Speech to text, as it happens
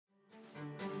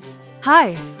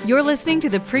Hi, you're listening to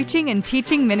the preaching and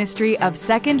teaching ministry of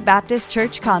Second Baptist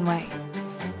Church Conway.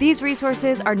 These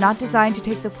resources are not designed to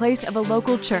take the place of a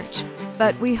local church,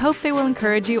 but we hope they will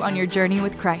encourage you on your journey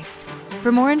with Christ.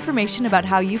 For more information about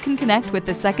how you can connect with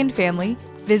the Second family,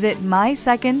 visit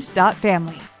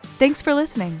mysecond.family. Thanks for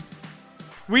listening.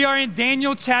 We are in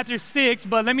Daniel chapter 6,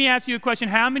 but let me ask you a question.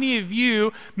 How many of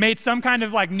you made some kind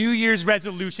of New Year's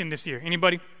resolution this year?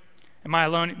 Anybody? Am I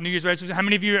alone? New Year's resolution? How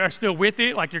many of you are still with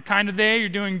it? You're kind of there, you're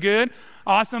doing good?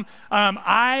 Awesome.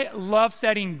 I love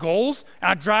setting goals.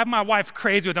 I drive my wife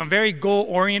crazy with them. I'm a very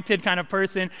goal-oriented kind of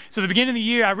person. So at the beginning of the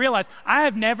year, I realized I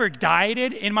have never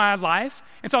dieted in my life.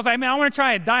 And so I was like, man, I want to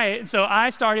try a diet. And so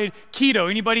I started keto.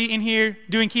 Anybody in here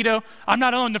doing keto? I'm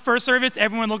not alone. The first service,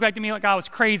 everyone looked to me like I was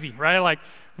crazy, right?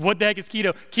 What the heck is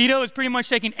keto? Keto is pretty much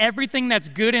taking everything that's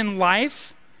good in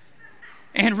life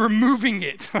and removing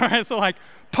it, right? So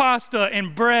pasta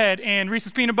and bread and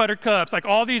Reese's peanut butter cups,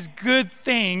 all these good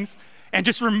things, and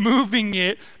just removing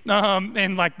it,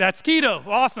 and that's keto.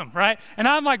 Awesome, right? And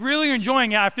I'm really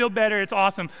enjoying it. I feel better. It's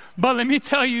awesome. But let me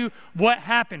tell you what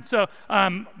happened. So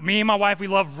me and my wife, we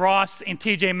love Ross and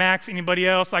TJ Maxx. Anybody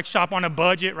else shop on a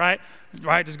budget, right?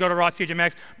 Right, just go to Ross, TJ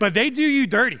Maxx. But they do you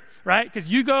dirty, right? Because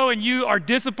you go and you are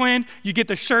disciplined. You get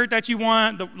the shirt that you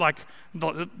want,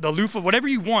 the loofah, whatever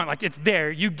you want. It's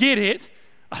there. You get it.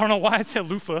 I don't know why I said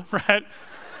loofah, right?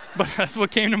 But that's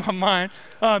what came to my mind.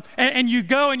 And you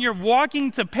go and you're walking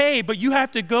to pay, but you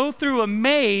have to go through a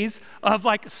maze of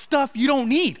stuff you don't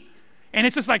need. And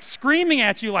it's just screaming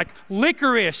at you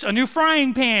licorice, a new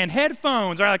frying pan,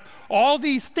 headphones, or all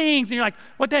these things. And you're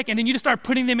what the heck? And then you just start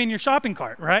putting them in your shopping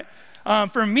cart, right?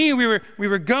 For me, we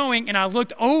were going and I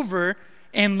looked over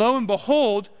and lo and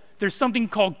behold, there's something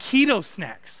called keto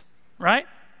snacks, right?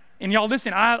 And y'all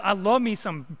listen, I love me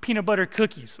some peanut butter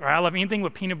cookies, or I love anything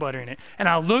with peanut butter in it. And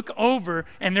I look over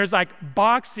and there's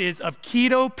boxes of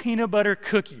keto peanut butter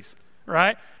cookies,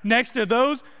 right? Next to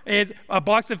those is a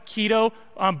box of keto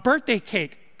birthday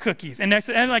cake cookies. And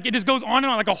it just goes on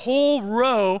and on, a whole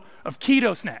row of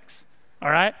keto snacks, all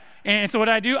right? And so what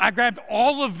I do, I grabbed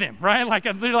all of them, right?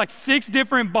 I literally 6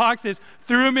 different boxes,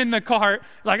 threw them in the cart.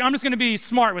 I'm just going to be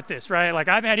smart with this, right?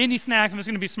 I haven't had any snacks. I'm just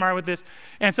going to be smart with this.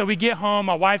 And so we get home.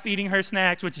 My wife's eating her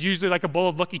snacks, which is usually a bowl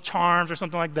of Lucky Charms or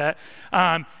something like that.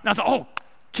 And I was like, oh,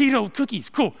 keto cookies,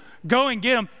 cool. Go and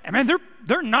get them. And man,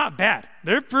 they're not bad.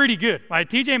 They're pretty good.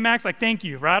 TJ Maxx, thank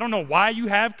you, right? I don't know why you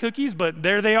have cookies, but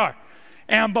there they are.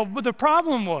 But the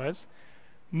problem was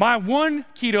my one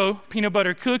keto peanut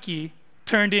butter cookie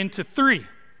turned into 3.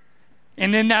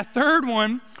 And then that third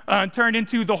one turned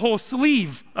into the whole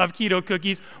sleeve of keto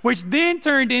cookies, which then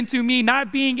turned into me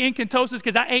not being in ketosis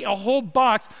because I ate a whole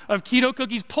box of keto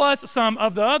cookies plus some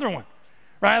of the other one,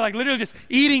 right? Literally just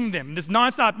eating them, just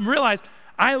nonstop, and realized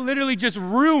I literally just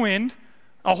ruined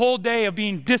a whole day of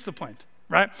being disciplined,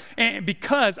 right? And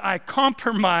because I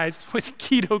compromised with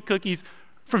keto cookies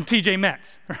from TJ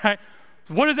Maxx, right?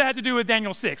 What does that have to do with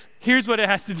Daniel 6? Here's what it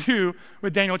has to do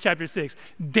with Daniel chapter 6.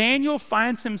 Daniel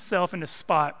finds himself in a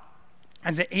spot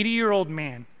as an 80-year-old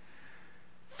man,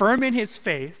 firm in his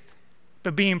faith,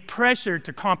 but being pressured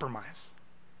to compromise.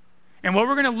 And what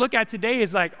we're going to look at today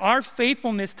is our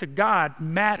faithfulness to God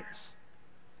matters.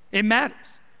 It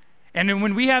matters. And then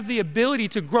when we have the ability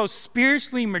to grow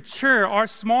spiritually mature, our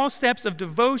small steps of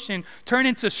devotion turn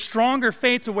into stronger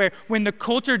faith to where when the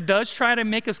culture does try to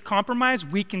make us compromise,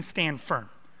 we can stand firm.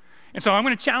 And so I'm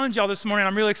going to challenge y'all this morning.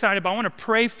 I'm really excited, but I want to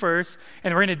pray first,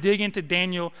 and we're going to dig into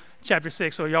Daniel chapter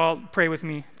 6. So y'all pray with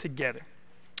me together.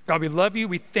 God, we love you.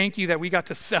 We thank you that we got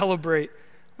to celebrate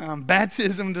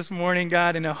baptism this morning,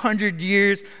 God, in 100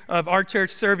 years of our church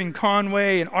serving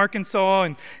Conway and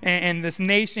Arkansas and this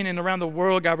nation and around the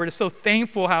world. God, we're just so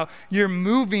thankful how you're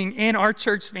moving in our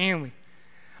church family.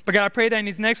 But God, I pray that in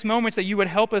these next moments that you would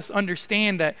help us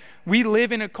understand that we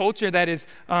live in a culture that is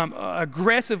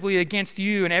aggressively against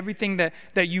you and everything that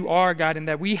you are, God, and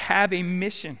that we have a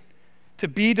mission to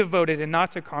be devoted and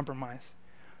not to compromise.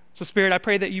 So Spirit, I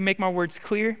pray that you make my words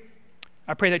clear.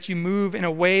 I pray that you move in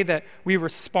a way that we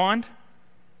respond.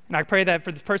 And I pray that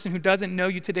for the person who doesn't know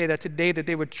you today, that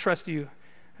they would trust you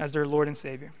as their Lord and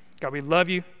Savior. God, we love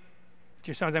you. To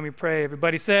your son's name we pray.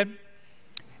 Everybody said,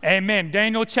 amen.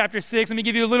 Daniel chapter 6. Let me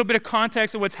give you a little bit of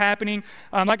context of what's happening.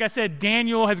 Like I said,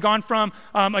 Daniel has gone from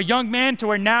a young man to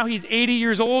where now he's 80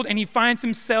 years old, and he finds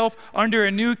himself under a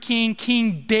new king,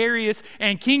 King Darius.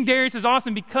 And King Darius is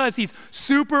awesome because he's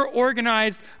super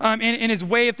organized in his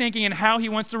way of thinking and how he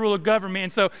wants to rule a government.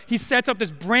 And so he sets up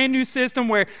this brand new system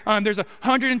where there's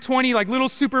 120 little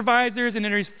supervisors, and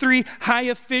then there's 3 high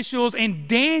officials. And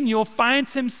Daniel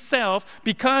finds himself,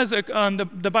 because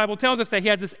the Bible tells us that he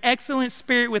has this excellent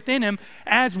spirit within him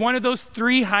as one of those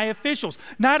 3 high officials.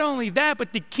 Not only that,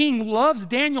 but the king loves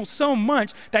Daniel so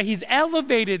much that he's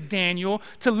elevated Daniel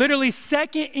to literally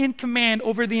second in command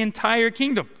over the entire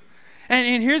kingdom.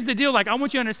 And here's the deal, like I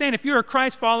want you to understand, if you're a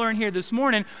Christ follower in here this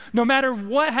morning, no matter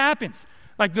what happens,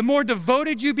 like the more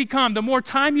devoted you become, the more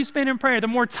time you spend in prayer, the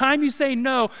more time you say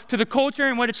no to the culture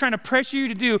and what it's trying to pressure you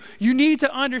to do, you need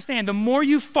to understand the more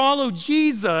you follow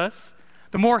Jesus,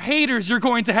 the more haters you're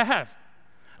going to have.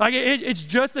 Like it's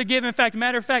just a given fact.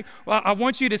 Matter of fact, I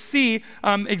want you to see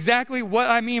exactly what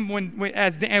I mean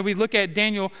as we look at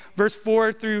Daniel verse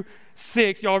 4 through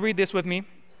 6. Y'all read this with me.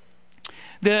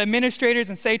 The administrators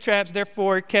and satraps,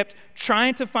 therefore, kept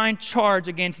trying to find charge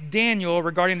against Daniel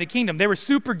regarding the kingdom. They were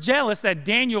super jealous that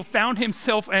Daniel found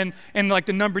himself in like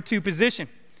the number 2 position.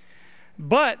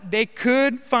 But they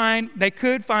could find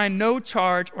no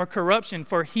charge or corruption,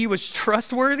 for he was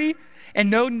trustworthy, and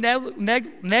no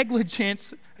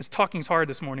negligence, talking's hard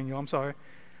this morning, y'all, I'm sorry,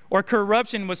 or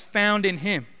corruption was found in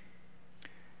him.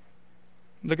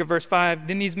 Look at verse 5.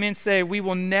 Then these men say, we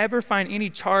will never find any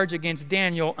charge against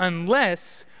Daniel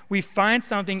unless we find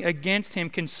something against him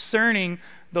concerning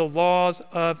the laws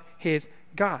of his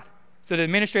God. So the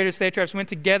administrators, satraps, went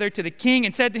together to the king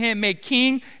and said to him, may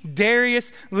King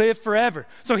Darius live forever.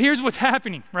 So here's what's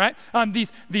happening, right?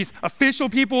 These official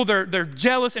people, they're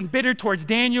jealous and bitter towards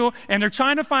Daniel, and they're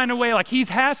trying to find a way, like he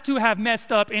has to have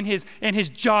messed up in his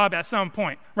job at some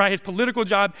point, right? His political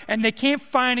job, and they can't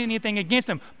find anything against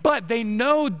him. But they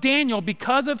know Daniel,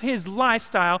 because of his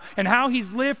lifestyle and how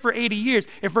he's lived for 80 years,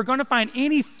 if we're going to find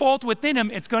any fault within him,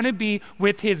 it's going to be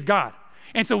with his God.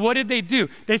 And so what did they do?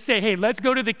 They say, hey, let's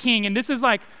go to the king. And this is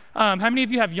like, how many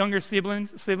of you have younger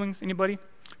siblings? Anybody?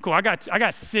 Cool, I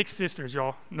got 6 sisters,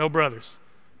 y'all, no brothers.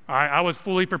 All right, I was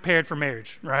fully prepared for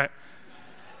marriage, right?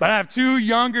 But I have 2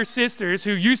 younger sisters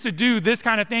who used to do this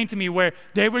kind of thing to me where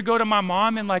they would go to my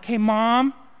mom and like, hey,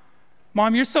 mom,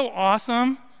 you're so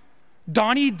awesome.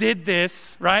 Donnie did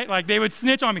this, right? Like they would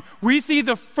snitch on me. We see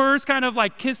the first kind of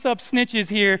like kiss up snitches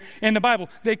here in the Bible.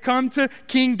 They come to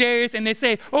King Darius and they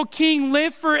say, oh, King,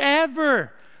 live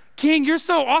forever. King, you're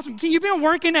so awesome. King, you've been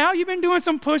working out. You've been doing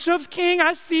some push-ups. King,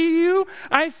 I see you.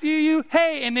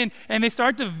 Hey, and they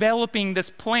start developing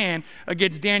this plan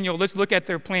against Daniel. Let's look at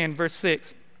their plan, verse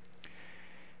 6.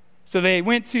 So they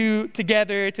went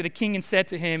together to the king and said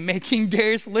to him, may King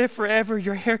Darius live forever.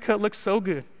 Your haircut looks so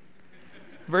good.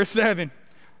 Verse 7,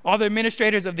 all the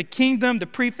administrators of the kingdom, the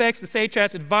prefects, the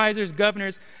satraps, advisors,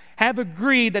 governors, have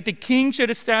agreed that the king should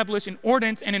establish an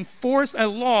ordinance and enforce a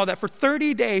law that for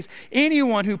 30 days,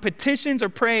 anyone who petitions or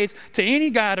prays to any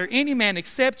god or any man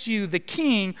except you, the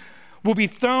king, will be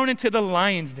thrown into the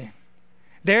lion's den.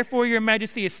 Therefore, your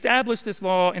majesty, establish this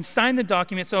law and sign the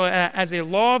document so as a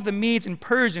law of the Medes and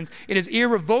Persians, it is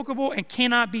irrevocable and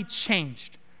cannot be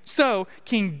changed. So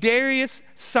King Darius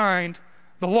signed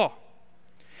the law.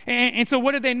 And so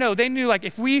what did they know? They knew like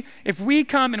if we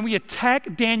come and we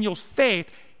attack Daniel's faith,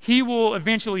 he will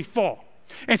eventually fall.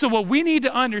 And so what we need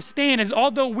to understand is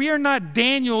although we are not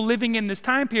Daniel living in this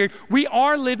time period, we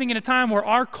are living in a time where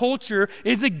our culture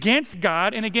is against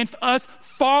God and against us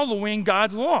following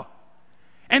God's law.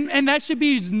 And that should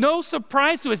be no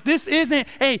surprise to us. This isn't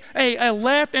a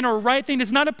left and a right thing.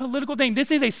 It's not a political thing. This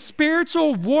is a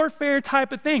spiritual warfare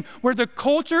type of thing where the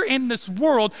culture in this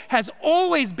world has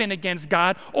always been against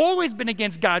God, always been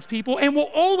against God's people, and will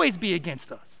always be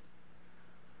against us.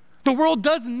 The world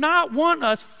does not want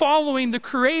us following the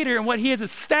Creator and what He has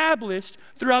established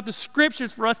throughout the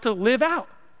Scriptures for us to live out.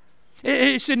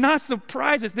 It should not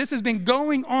surprise us. This has been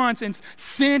going on since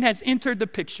sin has entered the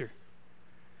picture.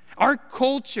 Our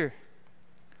culture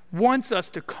wants us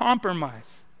to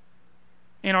compromise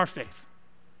in our faith.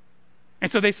 And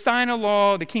so they sign a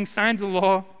law, the king signs a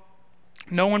law.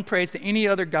 No one prays to any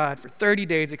other God for 30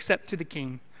 days except to the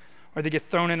king, or they get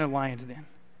thrown in a lion's den.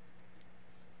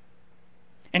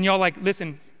 And y'all like,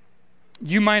 listen,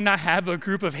 you might not have a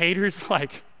group of haters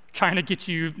like trying to get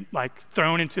you like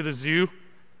thrown into the zoo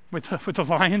with the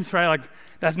lions, right? Like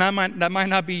that might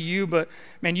not be you, but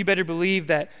man, you better believe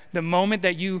that the moment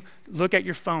that you look at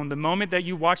your phone, the moment that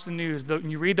you watch the news,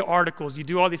 you read the articles, you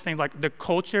do all these things, like the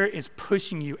culture is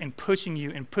pushing you and pushing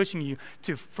you and pushing you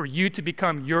for you to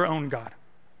become your own God,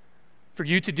 for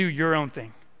you to do your own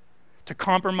thing, to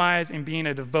compromise in being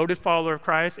a devoted follower of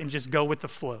Christ and just go with the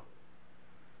flow.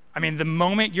 I mean, the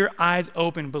moment your eyes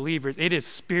open, believers, it is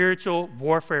spiritual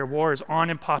warfare. War is on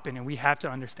and popping, and we have to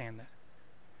understand that.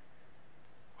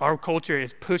 Our culture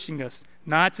is pushing us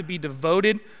not to be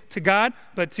devoted to God,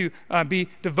 but to be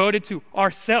devoted to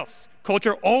ourselves.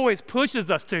 Culture always pushes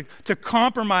us to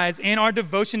compromise in our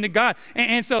devotion to God.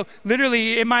 And so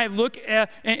literally it might look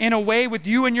in a way with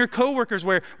you and your coworkers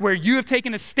where you have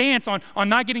taken a stance on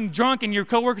not getting drunk, and your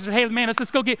coworkers say, hey man,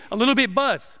 let's go get a little bit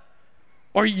buzzed.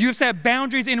 Or you've set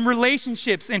boundaries in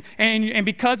relationships, and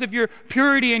because of your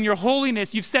purity and your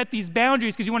holiness, you've set these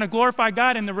boundaries because you want to glorify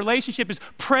God, and the relationship is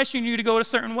pressuring you to go a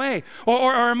certain way.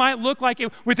 Or it might look like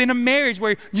it within a marriage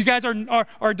where you guys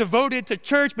are devoted to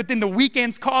church, but then the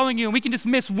weekend's calling you, and we can just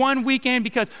miss one weekend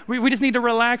because we just need to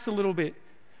relax a little bit.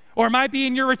 Or it might be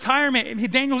in your retirement.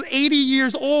 Daniel's 80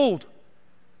 years old.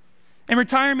 In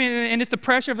retirement, and it's the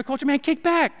pressure of the culture, man, kick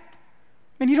back.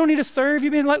 Man, you don't need to serve.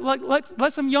 You've been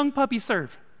let some young puppies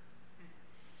serve.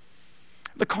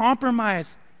 The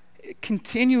compromise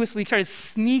continuously try to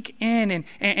sneak in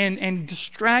and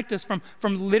distract us from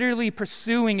literally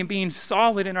pursuing and being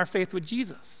solid in our faith with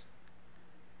Jesus.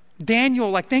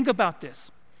 Daniel, think about this.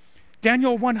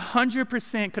 Daniel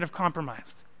 100% could have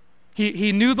compromised.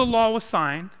 He knew the law was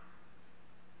signed,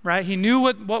 right? He knew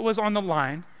what was on the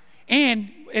line.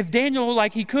 And if Daniel,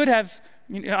 he could have,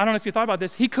 I don't know if you thought about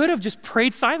this, he could have just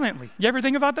prayed silently. You ever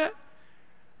think about that?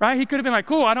 Right? He could have been like,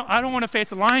 cool, I don't want to face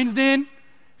the lion's den,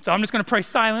 so I'm just going to pray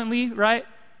silently, right?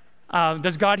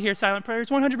 Does God hear silent prayers?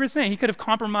 100%. He could have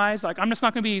compromised, I'm just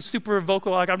not going to be super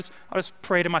vocal, I'll just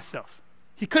pray to myself.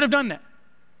 He could have done that.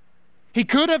 He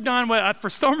could have done what, for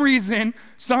some reason,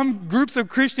 some groups of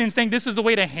Christians think this is the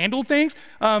way to handle things,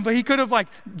 but he could have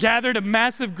gathered a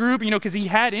massive group, because he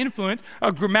had influence,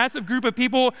 massive group of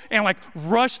people, and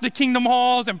rushed the kingdom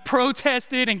halls and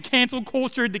protested and cancel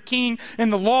cultured the king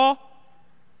and the law,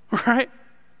 right?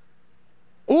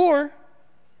 Or,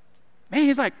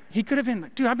 man, he could have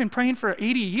been dude, I've been praying for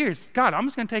 80 years. God, I'm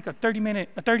just going to take a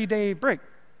 30-day break.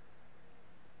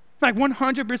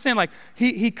 100%,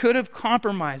 he could have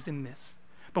compromised in this.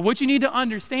 But what you need to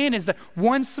understand is that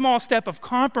one small step of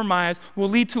compromise will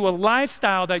lead to a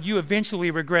lifestyle that you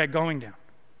eventually regret going down.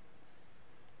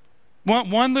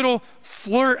 One little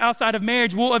flirt outside of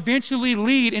marriage will eventually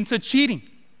lead into cheating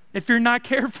if you're not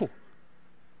careful.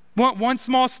 One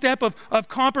small step of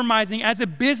compromising as a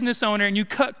business owner, and you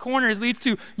cut corners, leads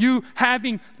to you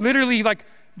having literally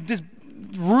just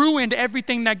ruined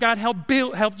everything that God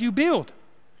helped you build.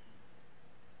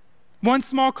 One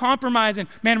small compromise, and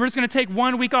man, we're just going to take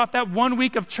 1 week off. That 1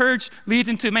 week of church leads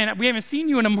into, man, we haven't seen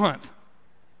you in a month.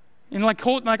 And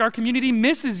our community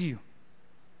misses you.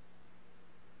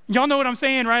 Y'all know what I'm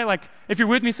saying, right? If you're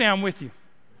with me, say I'm with you.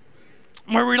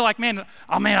 Where we're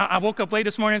I woke up late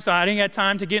this morning, so I didn't get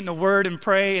time to get in the Word and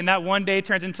pray, and that one day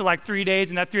turns into 3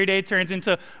 days, and that 3 day turns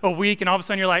into a week, and all of a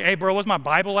sudden you're like, hey, bro, where's my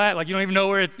Bible at? You don't even know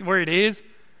where it is.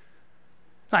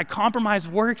 Compromise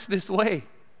works this way.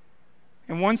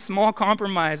 And one small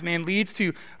compromise, man, leads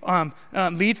to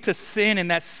sin,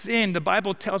 and that sin, the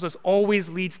Bible tells us, always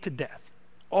leads to death.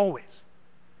 Always.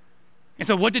 And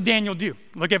so what did Daniel do?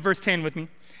 Look at verse 10 with me.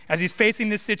 As he's facing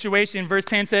this situation, verse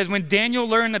 10 says, when Daniel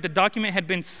learned that the document had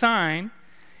been signed,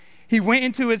 he went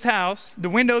into his house. The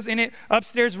windows in it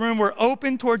upstairs room were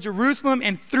open toward Jerusalem,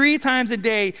 and 3 times a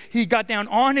day he got down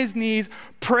on his knees,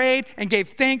 prayed, and gave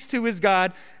thanks to his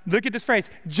God. Look at this phrase,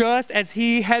 just as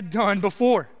he had done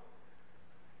before.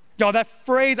 Y'all, that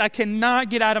phrase I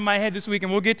cannot get out of my head this week,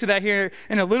 and we'll get to that here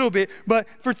in a little bit. But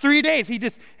for 3 days,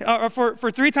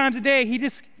 for 3 times a day, he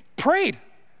just prayed.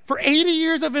 For 80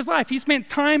 years of his life, he spent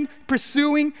time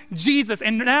pursuing Jesus.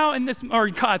 And now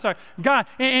God.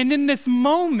 And in this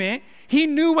moment, he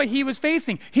knew what he was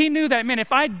facing. He knew that, man,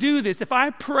 if I do this, if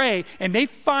I pray and they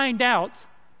find out,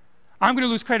 I'm going to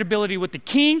lose credibility with the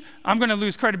king. I'm going to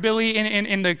lose credibility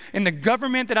in the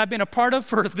government that I've been a part of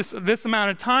for this amount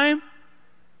of time.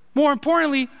 More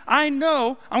importantly, I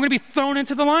know I'm going to be thrown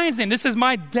into the lion's den. This is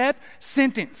my death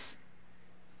sentence.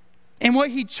 And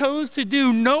what he chose to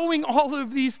do, knowing all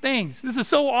of these things, this is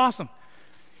so awesome.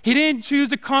 He didn't choose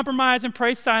to compromise and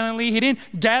pray silently. He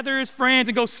didn't gather his friends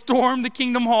and go storm the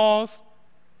kingdom halls.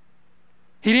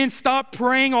 He didn't stop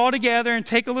praying altogether and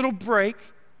take a little break.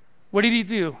 What did he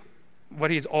do? What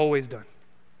he's always done.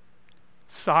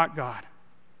 Sought God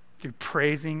through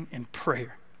praising and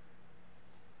prayer.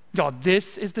 Y'all,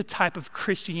 this is the type of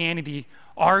Christianity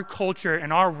our culture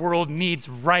and our world needs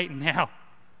right now.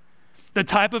 The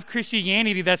type of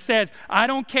Christianity that says, I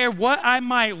don't care what I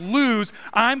might lose,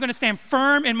 I'm going to stand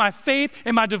firm in my faith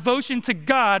and my devotion to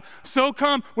God. So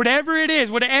come whatever it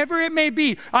is, whatever it may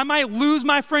be. I might lose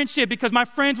my friendship because my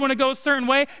friends want to go a certain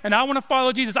way and I want to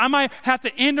follow Jesus. I might have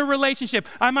to end a relationship.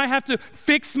 I might have to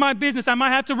fix my business. I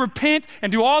might have to repent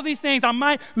and do all these things. I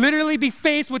might literally be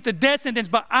faced with the death sentence,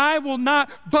 but I will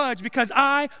not budge because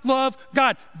I love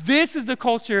God. This is the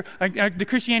culture, the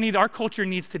Christianity that our culture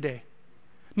needs today.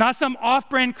 Not some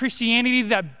off-brand Christianity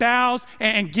that bows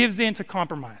and gives in to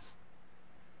compromise.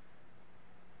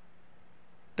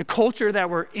 The culture that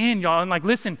we're in, y'all, and like,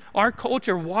 listen, our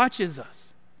culture watches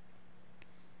us.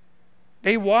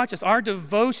 They watch us. Our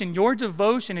devotion, your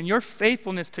devotion and your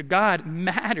faithfulness to God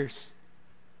matters.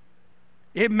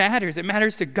 It matters. It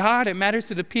matters to God. It matters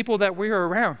to the people that we're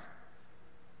around.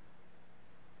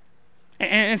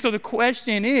 And so the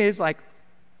question is, like,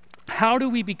 how do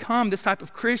we become this type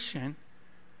of Christian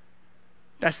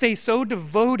that stays so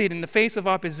devoted in the face of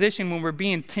opposition when we're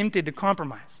being tempted to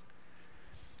compromise?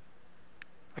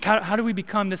 Like how do we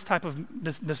become this type of,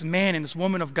 this man and this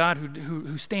woman of God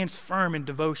who stands firm in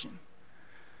devotion?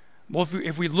 Well,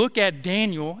 if we look at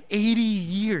Daniel, 80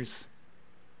 years,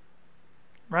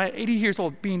 right? 80 years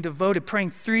old, being devoted, praying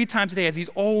 3 times a day as he's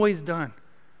always done.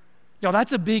 Y'all,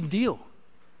 that's a big deal.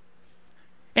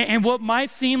 And what might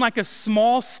seem like a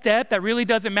small step that really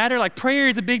doesn't matter, like prayer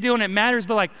is a big deal and it matters,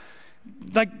 but like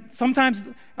sometimes,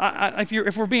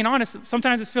 if we're being honest,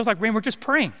 sometimes it feels like, man, we're just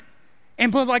praying.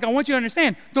 But like, I want you to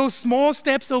understand, those small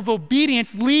steps of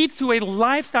obedience leads to a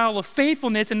lifestyle of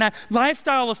faithfulness, and that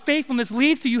lifestyle of faithfulness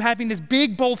leads to you having this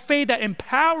big, bold faith that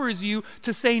empowers you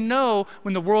to say no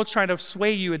when the world's trying to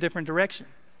sway you a different direction.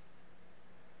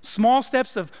 Small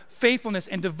steps of faithfulness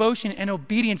and devotion and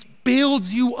obedience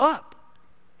builds you up.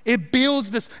 It builds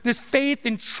this faith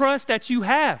and trust that you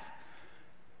have.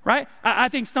 Right? I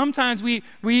think sometimes we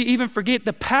even forget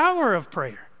the power of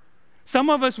prayer.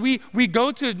 Some of us, we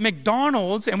go to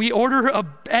McDonald's and we order an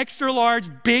extra large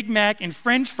Big Mac and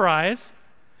French fries.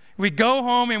 We go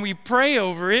home and we pray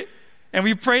over it. And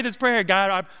we pray this prayer,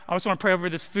 God, I just want to pray over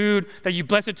this food, that you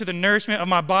bless it to the nourishment of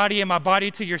my body and my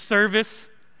body to your service.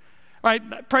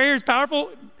 Right? Prayer is powerful.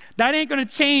 That ain't going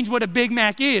to change what a Big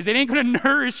Mac is. It ain't going to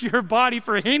nourish your body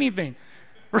for anything.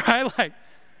 Right?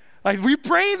 Like we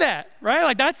pray that, right?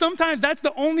 Like that's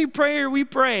the only prayer we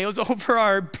pray. It was over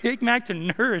our Big Mac to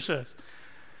nourish us.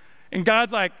 And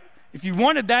God's like, if you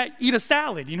wanted that, eat a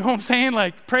salad. You know what I'm saying?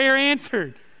 Like prayer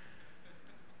answered.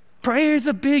 Prayer is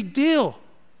a big deal.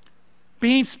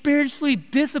 Being spiritually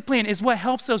disciplined is what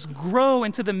helps us grow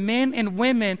into the men and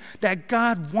women that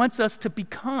God wants us to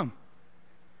become.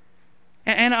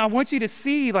 And I want you to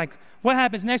see like what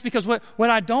happens next, because what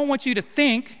I don't want you to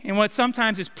think, and what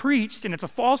sometimes is preached, and it's a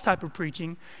false type of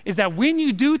preaching, is that when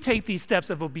you do take these steps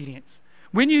of obedience,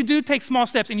 when you do take small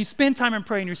steps and you spend time in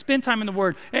prayer and you spend time in the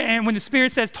Word, and when the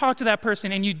Spirit says talk to that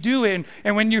person and you do it,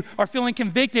 and when you are feeling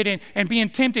convicted and being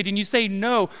tempted and you say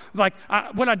no, like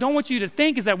what I don't want you to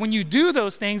think is that when you do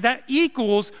those things, that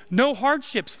equals no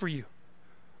hardships for you.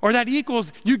 Or that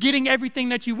equals you getting everything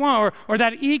that you want, or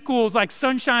that equals like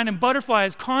sunshine and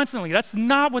butterflies constantly. That's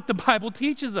not what the Bible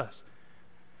teaches us.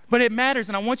 But it matters,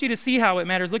 and I want you to see how it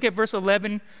matters. Look at verse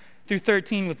 11 through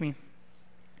 13 with me.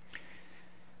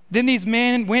 Then these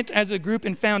men went as a group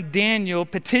and found Daniel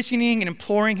petitioning and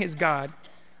imploring his God.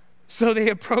 So they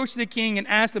approached the king and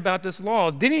asked about this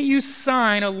law. Didn't you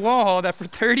sign a law that for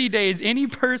 30 days, any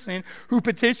person who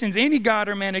petitions any god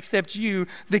or man except you,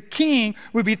 the king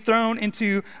would be thrown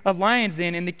into a lion's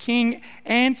den? And the king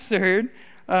answered,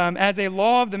 as a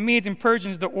law of the Medes and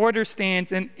Persians, the order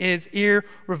stands and is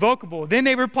irrevocable. Then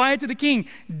they replied to the king,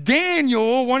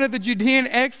 Daniel, one of the Judean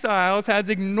exiles, has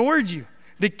ignored you,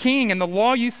 the king, and the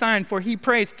law you signed, for he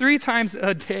prays 3 times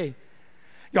a day.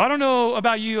 Y'all, I don't know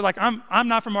about you, like I'm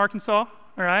not from Arkansas, all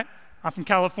right? I'm from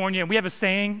California, and we have a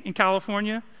saying in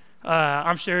California.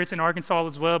 I'm sure it's in Arkansas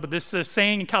as well, but this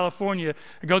saying in California,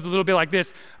 it goes a little bit like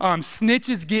this: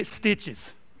 snitches get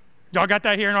stitches. Y'all got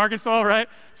that here in Arkansas, right?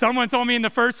 Someone told me in the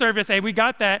first service, hey, we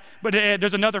got that, but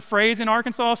there's another phrase in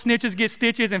Arkansas: snitches get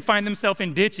stitches and find themselves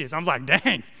in ditches. I'm like,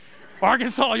 dang,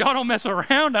 Arkansas, y'all don't mess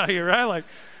around out here, right? Like,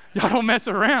 y'all don't mess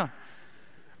around.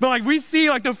 But like we see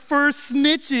like the first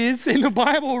snitches in the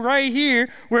Bible right here,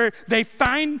 where they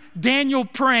find Daniel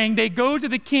praying. They go to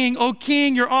the king. Oh,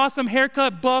 king, you're awesome,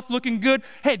 haircut, buff, looking good.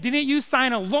 Hey, didn't you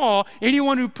sign a law?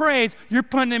 Anyone who prays, you're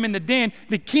putting them in the den.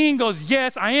 The king goes,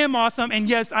 yes, I am awesome, and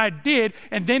yes, I did.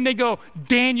 And then they go,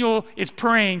 Daniel is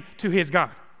praying to his God.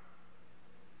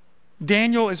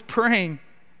 Daniel is praying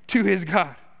to his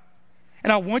God.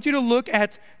 And I want you to look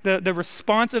at the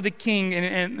response of the king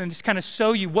and just kind of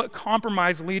show you what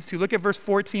compromise leads to. Look at verse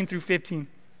 14 through 15.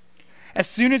 As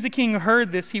soon as the king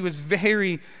heard this, he was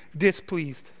very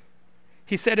displeased.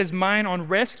 He set his mind on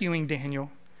rescuing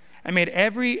Daniel and made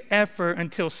every effort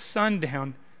until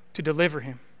sundown to deliver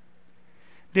him.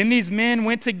 Then these men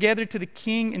went together to the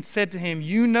king and said to him,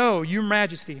 "You know, your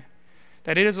majesty,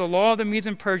 that it is a law of the Medes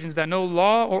and Persians that no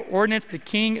law or ordinance the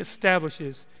king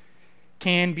establishes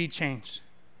can be changed."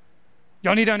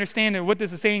 Y'all need to understand that what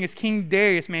this is saying is King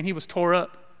Darius, man, he was tore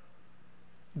up.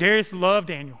 Darius loved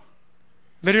Daniel.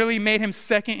 Literally made him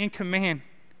second in command.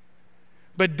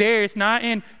 But Darius, not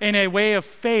in a way of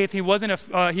faith, he was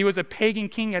a pagan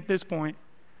king at this point.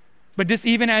 But just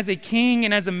even as a king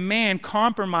and as a man,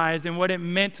 compromised in what it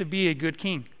meant to be a good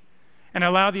king. And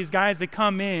allowed these guys to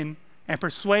come in and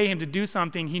persuade him to do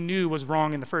something he knew was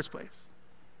wrong in the first place.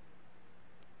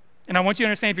 And I want you to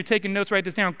understand, if you're taking notes, write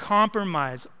this down.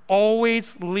 Compromise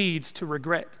always leads to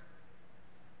regret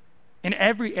in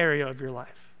every area of your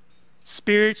life.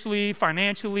 Spiritually,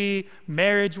 financially,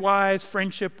 marriage-wise,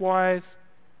 friendship-wise.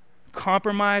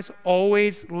 Compromise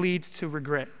always leads to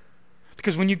regret.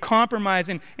 Because when you compromise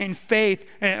in faith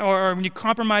or when you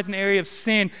compromise in an area of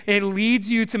sin, it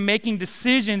leads you to making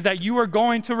decisions that you are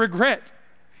going to regret.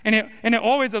 And it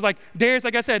always was like Darius,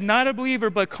 like I said, not a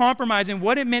believer, but compromising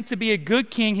what it meant to be a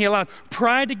good king. He allowed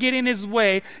pride to get in his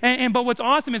way. But what's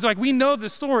awesome is, like, we know the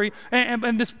story,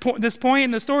 and this point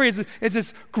in the story is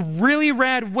this really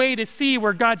rad way to see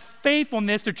where God's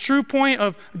faithfulness, the true point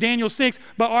of Daniel 6,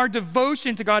 but our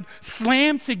devotion to God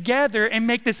slam together and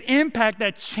make this impact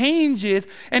that changes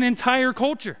an entire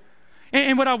culture.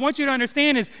 And what I want you to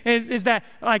understand is that,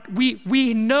 like,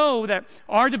 we know that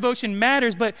our devotion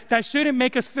matters, but that shouldn't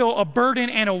make us feel a burden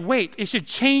and a weight. It should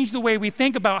change the way we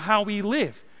think about how we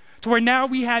live, to where now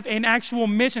we have an actual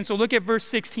mission. So look at verse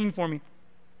 16 for me.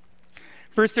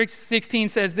 Verse 16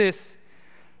 says this: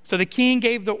 "So the king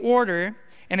gave the order,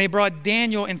 and they brought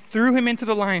Daniel and threw him into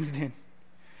the lion's den.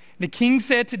 The king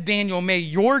said to Daniel, 'May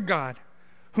your God,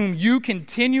 whom you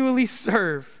continually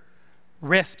serve,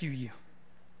 rescue you.'"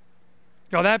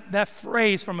 Y'all, that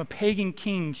phrase from a pagan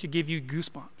king should give you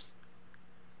goosebumps.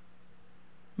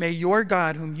 "May your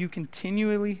God, whom you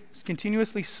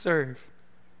continuously serve,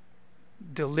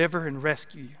 deliver and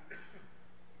rescue you."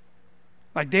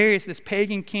 Like Darius, this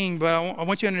pagan king, but I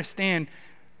want you to understand,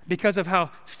 because of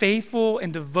how faithful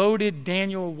and devoted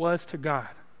Daniel was to God,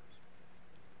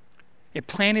 it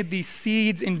planted these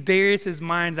seeds in Darius's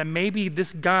mind that maybe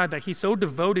this God that he's so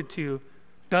devoted to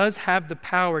does have the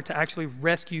power to actually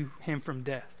rescue him from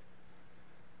death.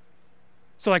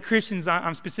 So, like Christians,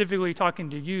 I'm specifically talking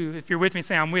to you. If you're with me,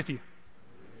 say, "I'm with you."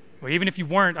 Well, even if you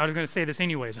weren't, I was going to say this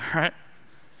anyways, all right?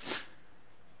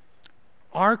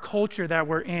 Our culture that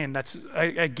we're in, that's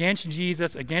against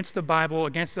Jesus, against the Bible,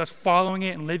 against us following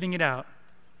it and living it out,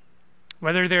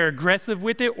 whether they're aggressive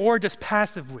with it or just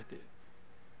passive with it,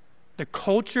 the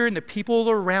culture and the people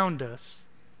around us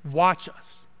watch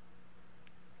us.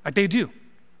 Like they do.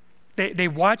 They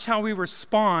watch how we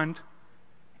respond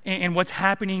and what's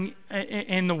happening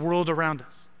in the world around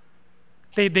us.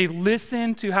 They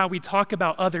listen to how we talk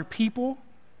about other people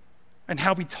and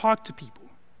how we talk to people.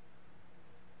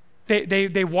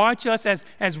 They watch us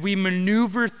as we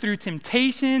maneuver through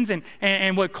temptations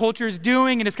and what culture is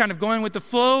doing, and it's kind of going with the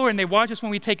flow, and they watch us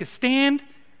when we take a stand.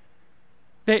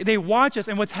 They watch us,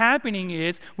 and what's happening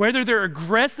is, whether they're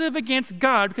aggressive against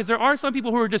God, because there are some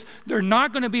people who are they're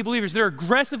not going to be believers, they're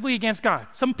aggressively against God.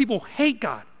 Some people hate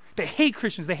God. They hate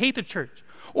Christians. They hate the church.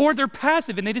 Or they're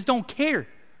passive and they just don't care.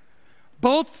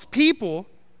 Both people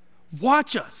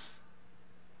watch us.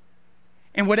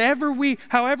 And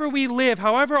however we live,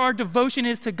 however our devotion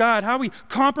is to God, how we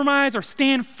compromise or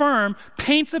stand firm,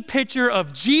 paints a picture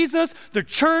of Jesus, the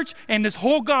church, and this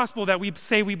whole gospel that we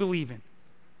say we believe in.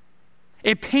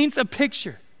 It paints a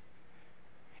picture.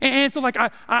 And so, like,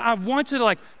 I want to,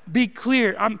 like, be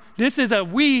clear. This is a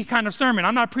we kind of sermon.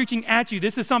 I'm not preaching at you.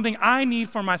 This is something I need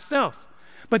for myself.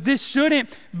 But this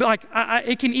shouldn't, like,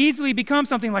 it can easily become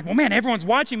something like, well, man, everyone's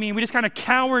watching me, and we just kind of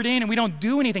cowered in and we don't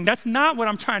do anything. That's not what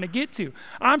I'm trying to get to.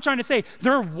 I'm trying to say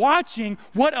they're watching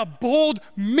what a bold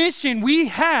mission we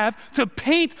have to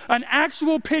paint an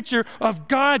actual picture of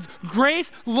God's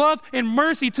grace, love, and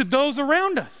mercy to those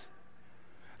around us.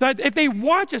 That if they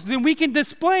watch us, then we can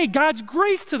display God's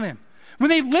grace to them. When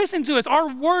they listen to us, our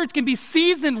words can be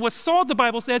seasoned with salt, the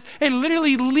Bible says, and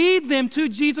literally lead them to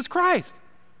Jesus Christ.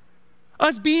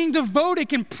 Us being devoted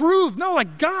can prove, no,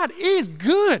 like, God is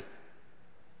good.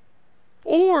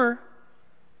 Or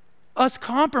us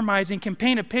compromising can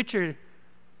paint a picture,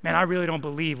 man, I really don't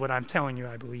believe what I'm telling you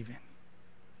I believe in.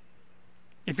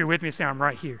 If you're with me, say, I'm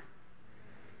right here.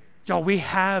 Y'all, we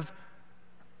have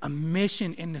a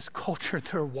mission in this culture.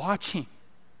 They're watching.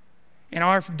 And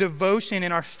our devotion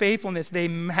and our faithfulness, they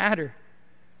matter.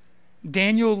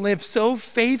 Daniel lived so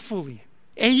faithfully,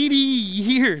 80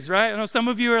 years, right? I know some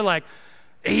of you are like,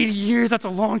 80 years, that's a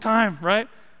long time, right?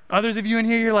 Others of you in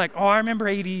here, you're like, oh, I remember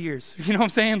 80 years. You know what I'm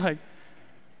saying? Like,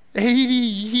 80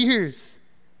 years.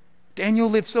 Daniel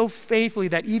lived so faithfully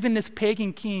that even this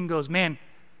pagan king goes, man,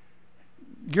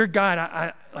 your God,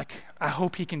 I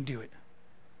hope he can do it.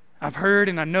 I've heard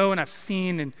and I know and I've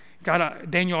seen, and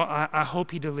God, Daniel, I hope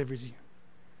he delivers you.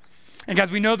 And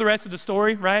guys, we know the rest of the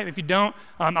story, right? If you don't,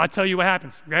 I'll tell you what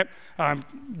happens, okay?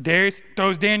 Darius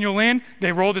throws Daniel in.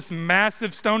 They roll this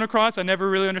massive stone across. I never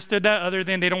really understood that, other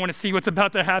than they don't want to see what's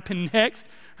about to happen next,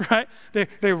 right?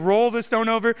 They roll the stone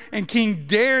over, and King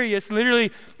Darius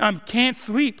literally can't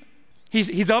sleep.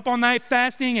 He's up all night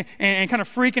fasting and kind of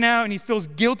freaking out, and he feels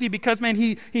guilty because, man,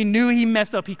 he knew he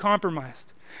messed up. He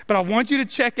compromised. But I want you to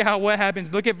check out what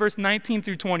happens. Look at verse 19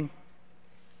 through 20.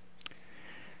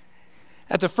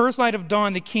 At the first light of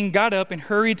dawn, the king got up and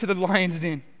hurried to the lion's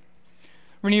den.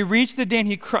 When he reached the den,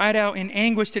 he cried out in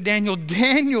anguish to Daniel,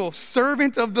 Daniel,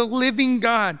 servant of the living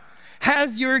God,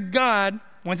 has your God,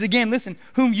 once again, listen,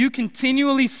 whom you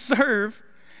continually serve,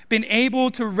 been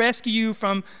able to rescue you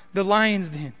from the lion's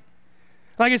den?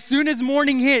 Like, as soon as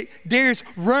morning hit, Darius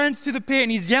runs to the pit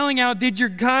and he's yelling out, did your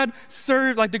God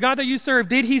serve, like the God that you serve,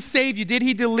 did he save you? Did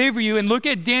he deliver you? And look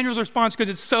at Daniel's response, because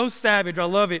it's so savage. I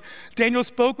love it. Daniel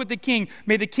spoke with the king.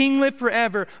 May the king live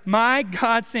forever. My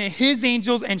God sent his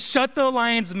angels and shut the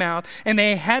lion's mouth, and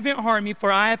they haven't harmed me,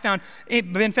 for I have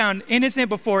been found innocent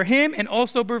before him and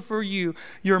also before you,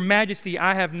 your majesty.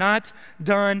 I have not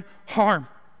done harm.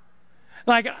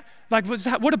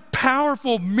 What a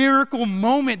powerful miracle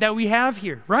moment that we have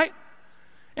here, right?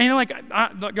 And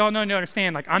y'all know to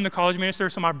understand, I'm the college minister,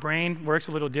 so my brain works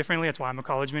a little differently. That's why I'm a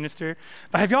college minister.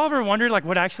 But have y'all ever wondered,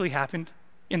 what actually happened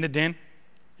in the den?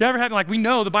 You ever had, we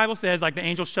know the Bible says, the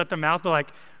angels shut their mouth,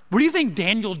 but what do you think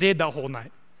Daniel did that whole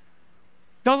night?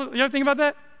 Y'all ever think about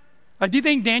that? Do you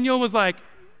think Daniel was,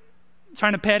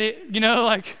 trying to pet it,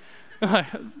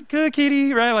 good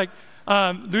kitty, right?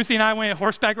 Lucy and I went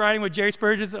horseback riding with Jerry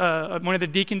Spurgeon, one of the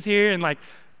deacons here, and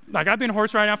I've been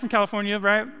horse riding. I'm from California,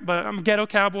 right? But I'm a ghetto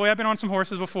cowboy. I've been on some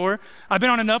horses before. I've been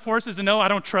on enough horses to know I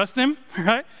don't trust them,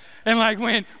 right?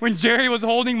 And when Jerry was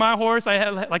holding my horse, I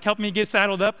had helped me get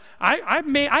saddled up.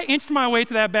 I inched my way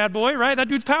to that bad boy, right? That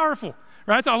dude's powerful,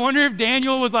 right? So I wonder if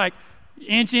Daniel was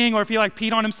inching, or if he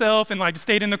peed on himself and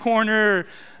stayed in the corner.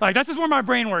 That's just where my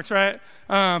brain works, right?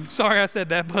 Sorry I said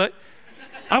that, but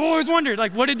I've always wondered,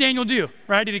 what did Daniel do,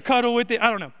 right? Did he cuddle with it? I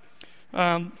don't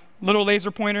know. Little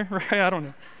laser pointer, right? I don't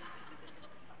know.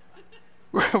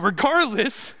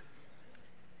 Regardless,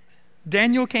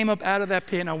 Daniel came up out of that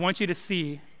pit, and I want you to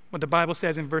see what the Bible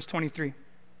says in verse 23.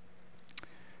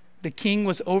 The king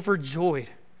was overjoyed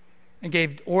and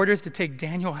gave orders to take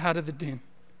Daniel out of the den.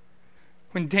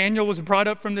 When Daniel was brought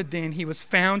up from the den, he was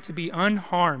found to be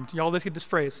unharmed. Y'all, let's get this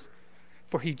phrase.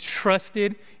 For he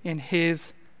trusted in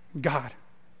his God.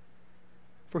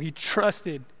 For he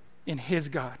trusted in his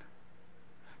God.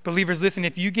 Believers, listen,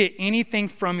 if you get anything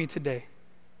from me today,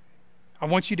 I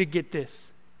want you to get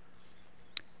this.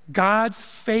 God's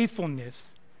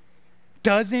faithfulness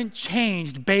doesn't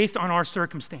change based on our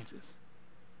circumstances.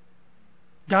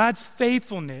 God's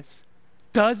faithfulness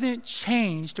doesn't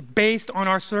change based on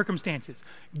our circumstances.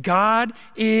 God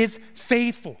is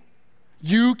faithful.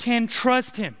 You can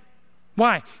trust him.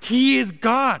 Why? He is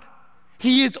God.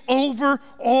 He is over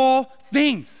all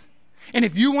things. And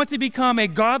if you want to become a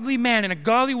godly man and a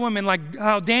godly woman like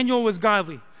how Daniel was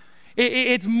godly,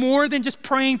 it's more than just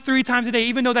praying 3 times a day,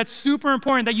 even though that's super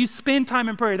important, that you spend time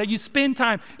in prayer, that you spend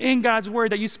time in God's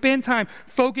word, that you spend time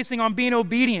focusing on being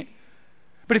obedient.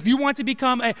 But if you want to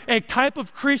become a type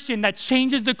of Christian that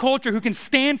changes the culture, who can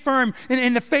stand firm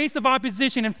in the face of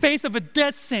opposition, in face of a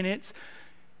death sentence,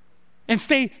 and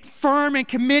stay firm and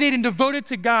committed and devoted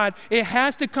to God, it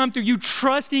has to come through you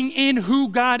trusting in who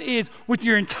God is with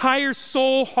your entire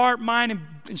soul, heart, mind,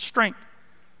 and strength.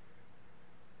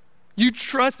 You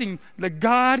trusting that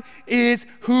God is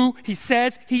who he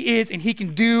says he is, and he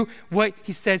can do what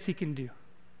he says he can do.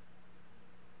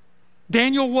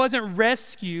 Daniel wasn't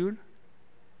rescued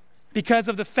because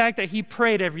of the fact that he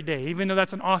prayed every day, even though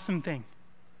that's an awesome thing.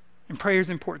 And prayer is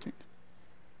important.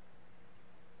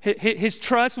 His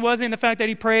trust wasn't in the fact that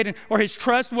he prayed, or his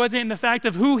trust wasn't in the fact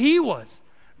of who he was.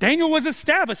 Daniel was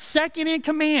established, second in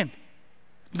command.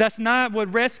 That's not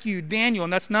what rescued Daniel,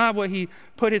 and that's not what he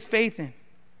put his faith in.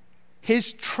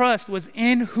 His trust was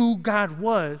in who God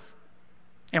was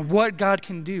and what God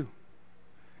can do.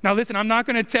 Now listen, I'm not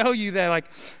going to tell you that like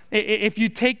if you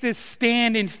take this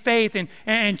stand in faith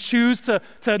and choose to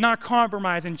not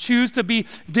compromise and choose to be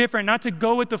different, not to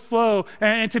go with the flow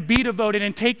and to be devoted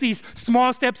and take these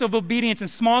small steps of obedience and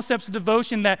small steps of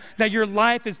devotion that your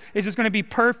life is just going to be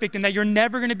perfect and that you're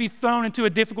never going to be thrown into a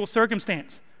difficult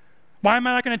circumstance. Why am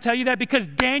I not going to tell you that? Because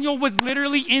Daniel was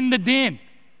literally in the den.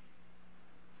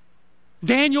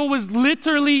 Daniel was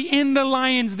literally in the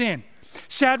lion's den.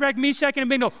 Shadrach, Meshach, and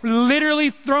Abednego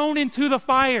literally thrown into the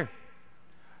fire.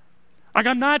 Like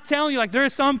I'm not telling you, like there are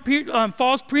some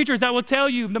false preachers that will tell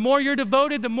you the more you're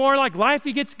devoted, the more like life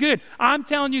gets good. I'm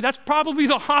telling you that's probably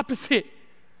the opposite.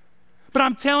 But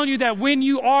I'm telling you that when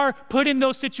you are put in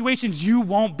those situations, you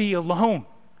won't be alone.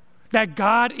 That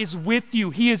God is with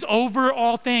you. He is over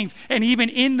all things. And even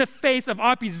in the face of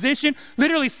opposition,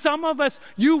 literally some of us,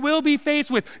 you will be faced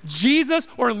with Jesus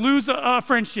or lose a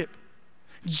friendship.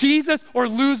 Jesus or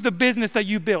lose the business that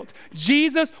you built.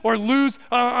 Jesus or lose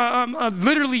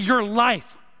literally your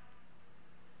life.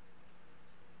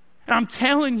 And I'm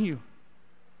telling you,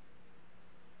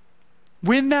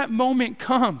 when that moment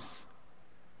comes,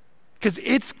 because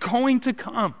it's going to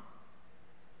come,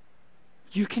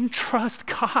 you can trust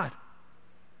God.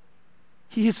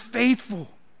 He is faithful.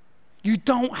 You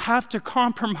don't have to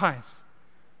compromise.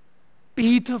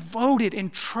 Be devoted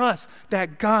and trust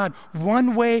that God,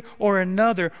 one way or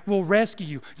another, will rescue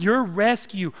you. Your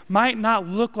rescue might not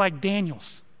look like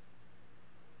Daniel's.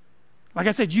 Like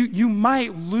I said, you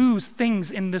might lose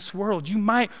things in this world. You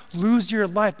might lose your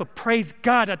life, but praise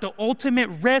God that the ultimate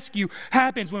rescue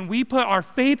happens when we put our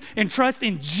faith and trust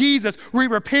in Jesus. We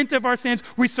repent of our sins.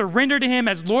 We surrender to Him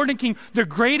as Lord and King. The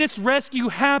greatest rescue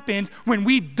happens when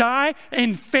we die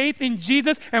in faith in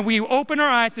Jesus and we open our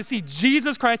eyes to see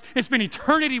Jesus Christ and spend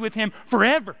eternity with Him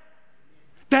forever.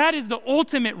 That is the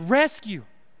ultimate rescue.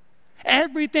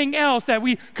 Everything else that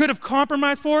we could have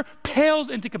compromised for pales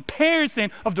into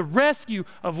comparison of the rescue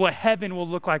of what heaven will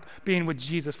look like being with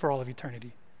Jesus for all of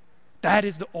eternity. That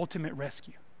is the ultimate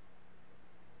rescue.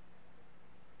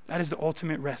 That is the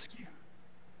ultimate rescue.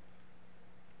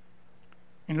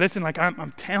 And listen, like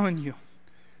I'm telling you,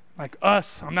 like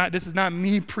us, this is not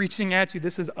me preaching at you,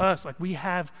 this is us. Like we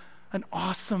have an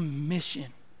awesome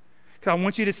mission. Because I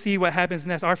want you to see what happens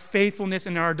next. Our faithfulness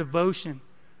and our devotion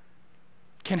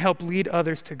can help lead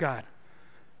others to God.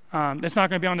 It's not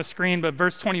going to be on the screen, but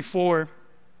verse 24,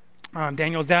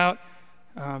 Daniel's out.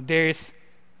 Darius,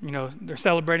 they're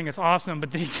celebrating. It's awesome.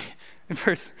 But then in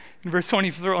verse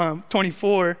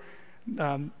 24,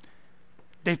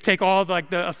 they take all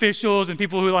the officials and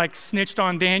people who snitched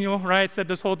on Daniel, right? Set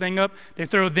this whole thing up. They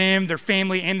throw them, their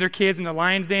family, and their kids in the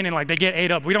lion's den, and they get ate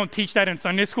up. We don't teach that in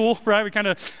Sunday school, right? We kind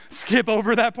of skip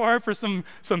over that part for some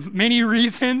many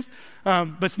reasons.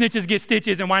 But snitches get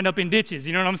stitches and wind up in ditches.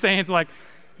 You know what I'm saying? It's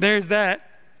there's that.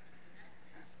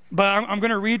 But I'm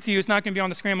going to read to you. It's not going to be on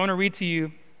the screen. I'm going to read to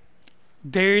you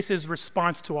Darius'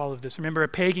 response to all of this. Remember, a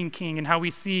pagan king, and how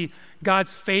we see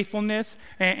God's faithfulness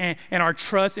and our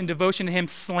trust and devotion to Him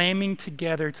slamming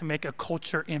together to make a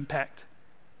culture impact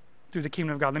through the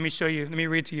kingdom of God. Let me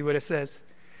read to you what it says.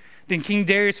 Then King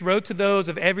Darius wrote to those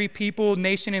of every people,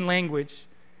 nation, and language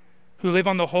who live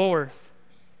on the whole earth,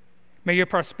 may your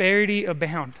prosperity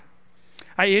abound.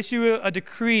 I issue a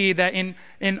decree that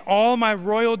in all my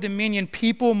royal dominion,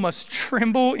 people must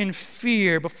tremble in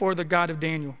fear before the God of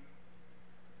Daniel.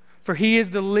 For He is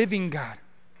the living God,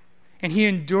 and He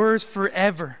endures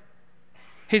forever.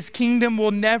 His kingdom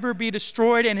will never be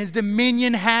destroyed, and His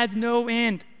dominion has no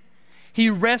end.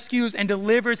 He rescues and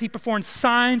delivers. He performs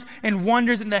signs and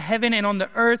wonders in the heaven and on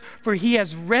the earth, for He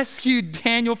has rescued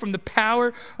Daniel from the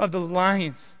power of the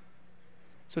lions.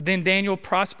 So then Daniel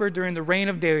prospered during the reign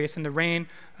of Darius and the reign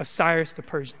of Cyrus the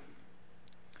Persian.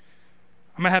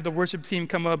 I'm going to have the worship team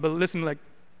come up, but listen,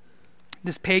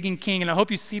 this pagan king, and I hope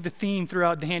you see the theme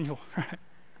throughout Daniel, right?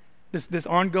 This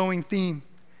ongoing theme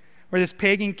where this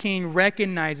pagan king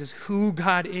recognizes who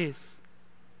God is.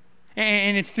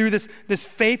 And it's through this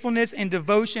faithfulness and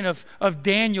devotion of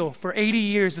Daniel for 80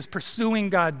 years, is pursuing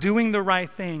God, doing the right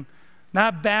thing,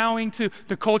 not bowing to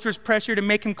the culture's pressure to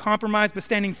make him compromise, but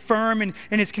standing firm in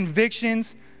his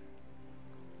convictions.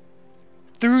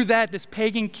 Through that, this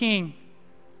pagan king,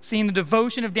 seeing the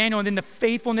devotion of Daniel and then the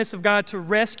faithfulness of God to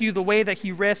rescue the way that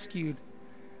He rescued,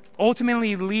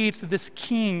 ultimately leads to this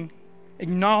king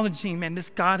acknowledging, man,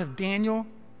 this God of Daniel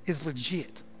is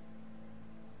legit.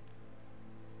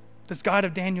 This God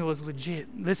of Daniel is legit.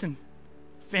 Listen,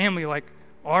 family,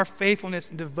 our faithfulness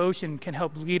and devotion can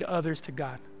help lead others to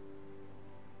God.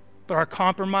 But our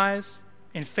compromise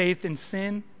and faith in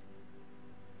sin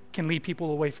can lead people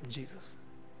away from Jesus.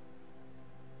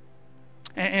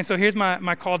 And so here's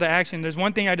my call to action. There's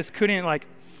one thing I just couldn't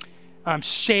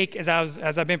shake as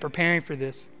I've been preparing for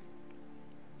this.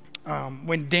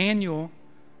 When Daniel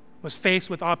was faced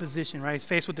with opposition, right? He's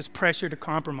faced with this pressure to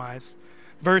compromise.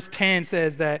 Verse 10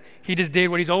 says that he just did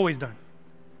what he's always done.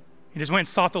 He just went and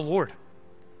sought the Lord.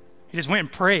 He just went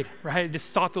and prayed, right? He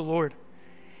just sought the Lord.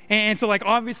 And so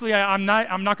obviously I'm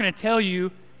not going to tell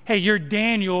you, hey, you're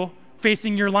Daniel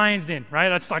facing your lion's den, right?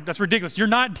 That's ridiculous. You're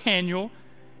not Daniel,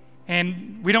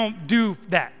 and we don't do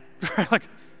that. Right?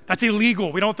 That's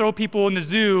illegal. We don't throw people in the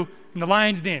zoo in the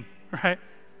lion's den, right?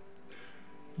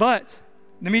 But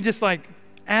let me just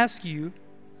ask you,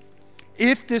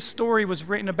 if this story was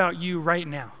written about you right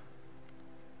now,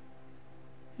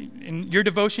 in your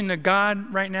devotion to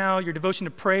God right now, your devotion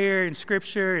to prayer and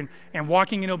scripture and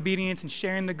walking in obedience and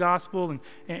sharing the gospel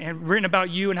and written about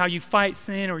you and how you fight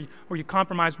sin or you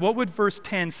compromise, what would verse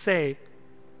 10 say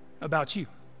about you?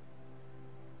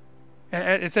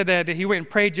 It said that he went and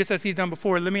prayed just as he's done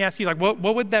before. Let me ask you,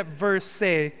 what would that verse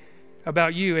say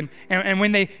about you? And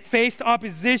when they faced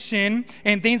opposition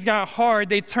and things got hard,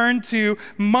 they turned to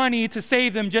money to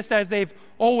save them, just as they've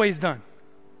always done.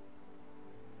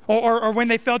 Or when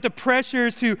they felt the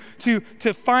pressures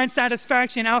to find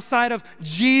satisfaction outside of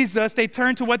Jesus, they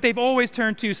turned to what they've always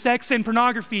turned to, sex and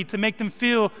pornography, to make them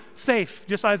feel safe,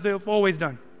 just as they've always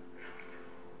done.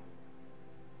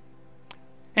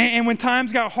 And when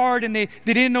times got hard and they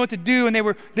didn't know what to do, and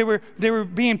they were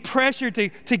being pressured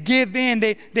to give in,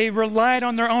 they relied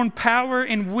on their own power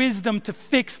and wisdom to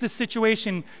fix the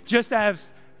situation, just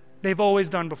as they've always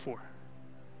done before.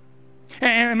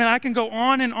 And I can go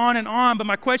on and on and on, but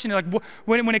my question is,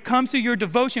 when it comes to your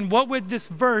devotion, what would this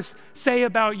verse say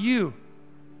about you?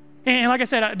 And like I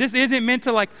said, this isn't meant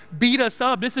to beat us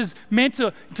up. This is meant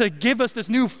to give us this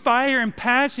new fire and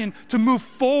passion to move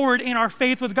forward in our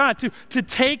faith with God, to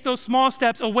take those small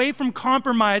steps away from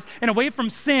compromise and away from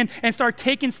sin and start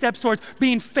taking steps towards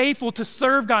being faithful to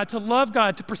serve God, to love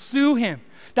God, to pursue Him.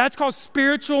 That's called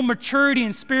spiritual maturity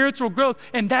and spiritual growth,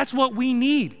 and that's what we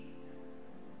need.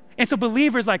 And so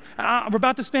believers, we're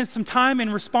about to spend some time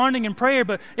in responding in prayer,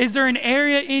 but is there an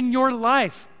area in your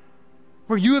life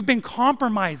where you have been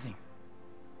compromising?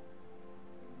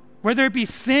 Whether it be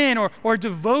sin or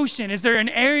devotion, is there an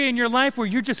area in your life where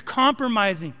you're just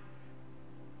compromising?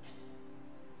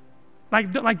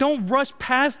 Don't rush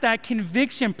past that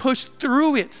conviction. Push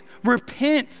through it.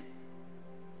 Repent.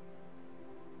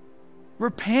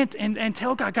 Repent and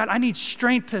tell God, I need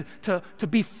strength to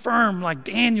be firm like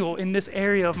Daniel in this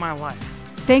area of my life.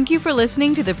 Thank you for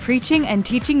listening to the preaching and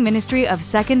teaching ministry of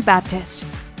Second Baptist.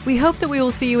 We hope that we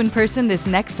will see you in person this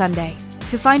next Sunday.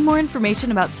 To find more information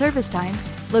about service times,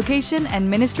 location, and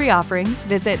ministry offerings,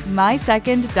 visit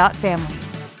mysecond.family.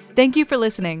 Thank you for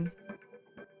listening.